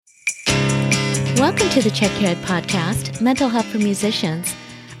Welcome to the Check Your Head podcast, Mental Health for Musicians.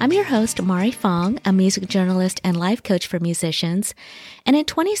 I'm your host, Mari Fong, a music journalist and life coach for musicians. And in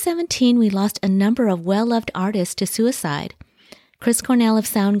 2017, we lost a number of well-loved artists to suicide. Chris Cornell of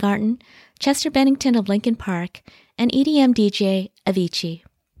Soundgarden, Chester Bennington of Linkin Park, and EDM DJ Avicii.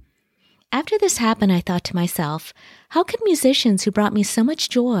 After this happened, I thought to myself, how could musicians who brought me so much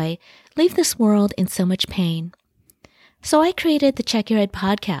joy leave this world in so much pain? So I created the Check Your Head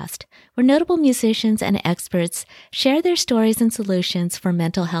podcast, where notable musicians and experts share their stories and solutions for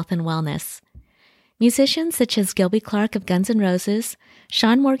mental health and wellness. Musicians such as Gilby Clarke of Guns N' Roses,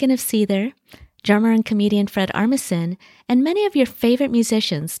 Sean Morgan of Seether, drummer and comedian Fred Armisen, and many of your favorite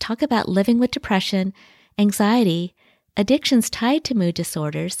musicians talk about living with depression, anxiety, addictions tied to mood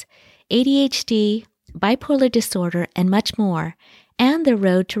disorders, ADHD, bipolar disorder, and much more, and their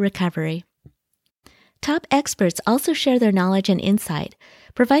road to recovery. Top experts also share their knowledge and insight,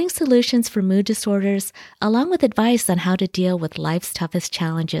 providing solutions for mood disorders, along with advice on how to deal with life's toughest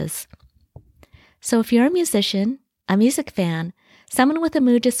challenges. So if you're a musician, a music fan, someone with a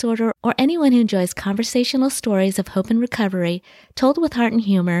mood disorder, or anyone who enjoys conversational stories of hope and recovery told with heart and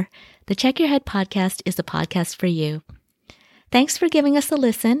humor, the Check Your Head podcast is the podcast for you. Thanks for giving us a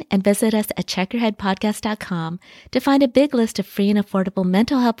listen, and visit us at checkyourheadpodcast.com to find a big list of free and affordable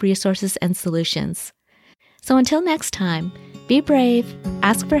mental health resources and solutions. So until next time, be brave,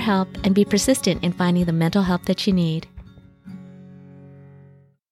 ask for help, and be persistent in finding the mental help that you need.